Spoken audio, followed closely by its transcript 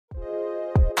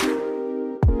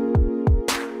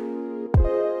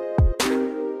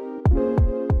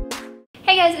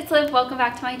guys, it's Liv. Welcome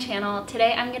back to my channel.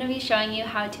 Today I'm going to be showing you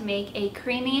how to make a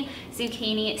creamy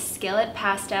zucchini skillet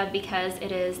pasta because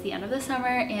it is the end of the summer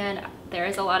and there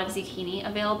is a lot of zucchini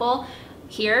available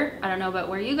here. I don't know about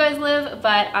where you guys live,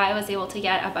 but I was able to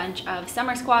get a bunch of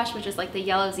summer squash, which is like the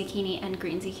yellow zucchini and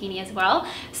green zucchini as well.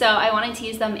 So I wanted to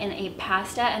use them in a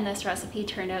pasta and this recipe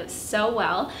turned out so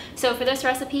well. So for this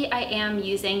recipe, I am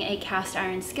using a cast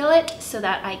iron skillet so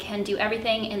that I can do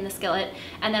everything in the skillet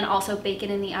and then also bake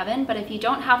it in the oven. But if you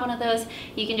don't have one of those,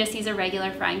 you can just use a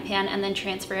regular frying pan and then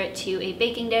transfer it to a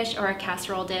baking dish or a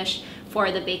casserole dish for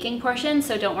the baking portion.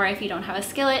 So don't worry if you don't have a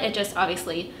skillet, it just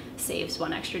obviously saves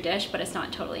one extra dish, but it's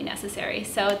not totally necessary.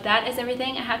 So that is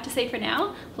everything I have to say for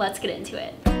now. Let's get into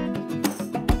it.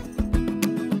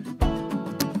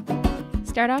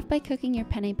 Start off by cooking your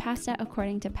penne pasta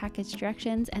according to package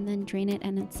directions and then drain it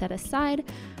and then set aside.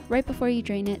 Right before you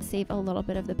drain it, save a little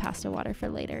bit of the pasta water for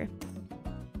later.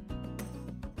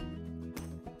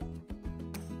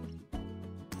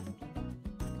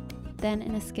 Then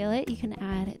in a skillet, you can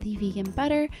add the vegan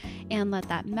butter and let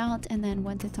that melt. And then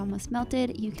once it's almost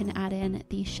melted, you can add in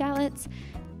the shallots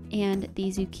and the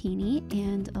zucchini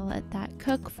and let that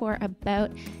cook for about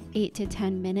 8 to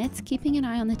 10 minutes, keeping an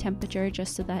eye on the temperature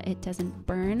just so that it doesn't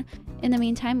burn. In the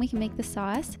meantime, we can make the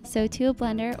sauce. So to a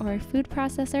blender or a food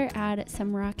processor, add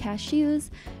some raw cashews,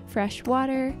 fresh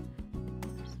water,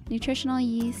 nutritional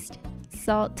yeast,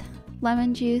 salt,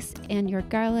 lemon juice, and your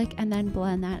garlic, and then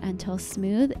blend that until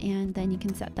smooth, and then you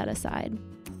can set that aside.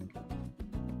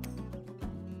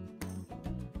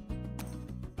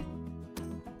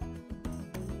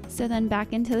 So then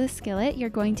back into the skillet, you're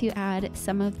going to add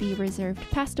some of the reserved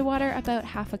pasta water, about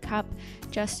half a cup,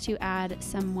 just to add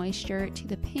some moisture to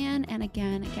the pan and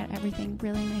again get everything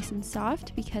really nice and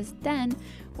soft, because then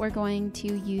we're going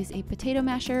to use a potato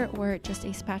masher or just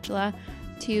a spatula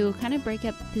to kind of break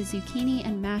up the zucchini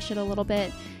and mash it a little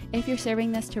bit. If you're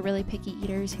serving this to really picky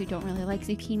eaters who don't really like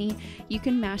zucchini, you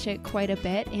can mash it quite a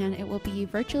bit and it will be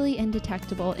virtually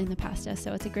indetectable in the pasta.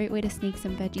 So it's a great way to sneak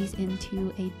some veggies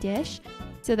into a dish.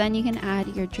 So then you can add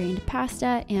your drained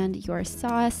pasta and your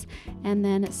sauce and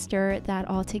then stir that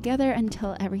all together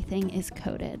until everything is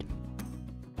coated.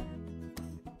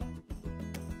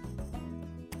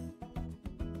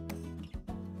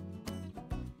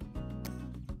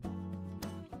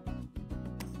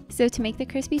 So to make the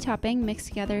crispy topping, mix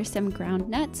together some ground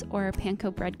nuts or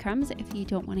panko breadcrumbs if you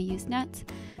don't want to use nuts,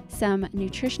 some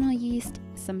nutritional yeast,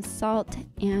 some salt,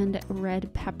 and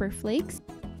red pepper flakes.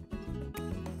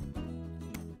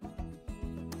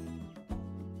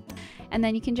 And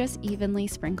then you can just evenly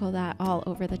sprinkle that all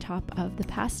over the top of the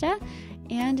pasta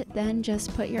and then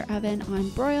just put your oven on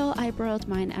broil. I broiled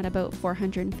mine at about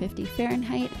 450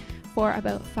 Fahrenheit for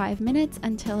about 5 minutes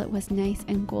until it was nice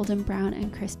and golden brown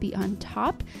and crispy on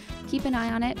top. Keep an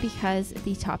eye on it because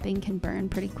the topping can burn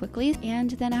pretty quickly.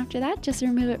 And then after that, just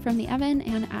remove it from the oven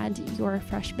and add your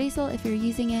fresh basil if you're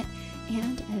using it.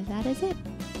 And that is it.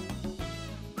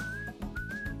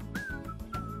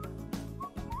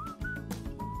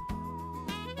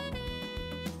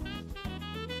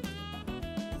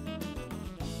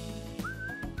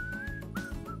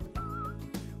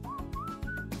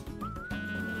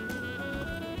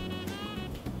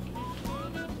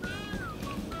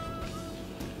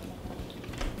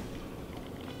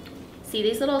 See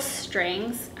these little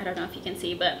strings? I don't know if you can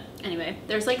see, but anyway,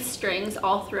 there's like strings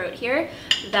all throughout here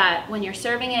that when you're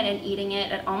serving it and eating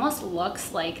it, it almost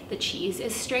looks like the cheese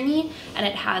is stringy and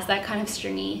it has that kind of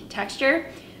stringy texture.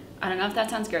 I don't know if that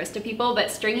sounds gross to people, but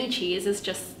stringy cheese is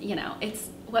just, you know, it's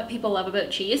what people love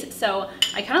about cheese. So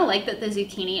I kind of like that the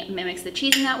zucchini mimics the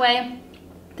cheese in that way.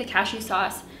 The cashew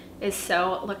sauce is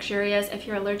so luxurious. If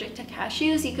you're allergic to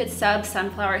cashews, you could sub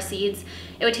sunflower seeds.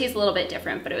 It would taste a little bit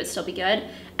different, but it would still be good.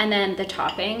 And then the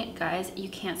topping, guys, you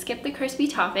can't skip the crispy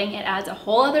topping. It adds a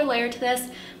whole other layer to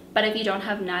this. But if you don't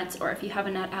have nuts or if you have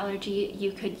a nut allergy,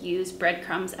 you could use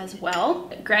breadcrumbs as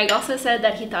well. Greg also said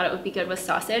that he thought it would be good with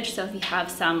sausage. So if you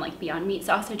have some like Beyond Meat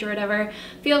sausage or whatever,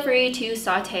 feel free to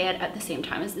saute it at the same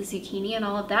time as the zucchini and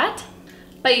all of that.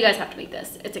 But you guys have to make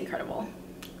this. It's incredible.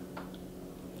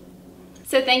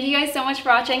 So thank you guys so much for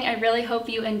watching. I really hope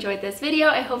you enjoyed this video.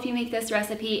 I hope you make this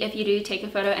recipe. If you do, take a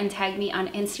photo and tag me on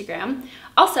Instagram.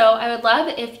 Also, I would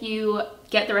love if you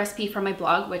get the recipe from my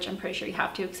blog, which I'm pretty sure you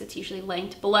have to because it's usually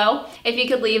linked below. If you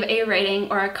could leave a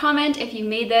rating or a comment if you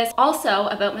made this. Also,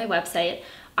 about my website,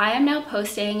 I am now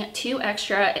posting 2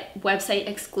 extra website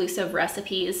exclusive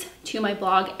recipes to my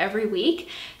blog every week.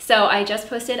 So I just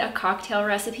posted a cocktail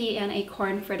recipe and a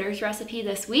corn fritters recipe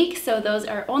this week. So those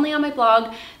are only on my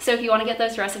blog. So if you want to get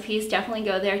those recipes, definitely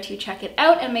go there to check it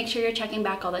out, and make sure you're checking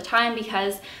back all the time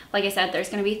because, like I said, there's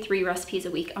going to be 3 recipes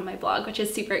a week on my blog, which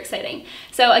is super exciting.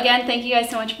 So again, thank you guys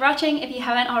so much for watching. If you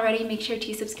haven't already, make sure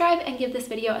to subscribe and give this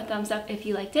video a thumbs up if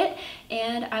you liked it.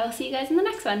 And I will see you guys in the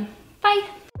next one.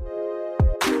 Bye!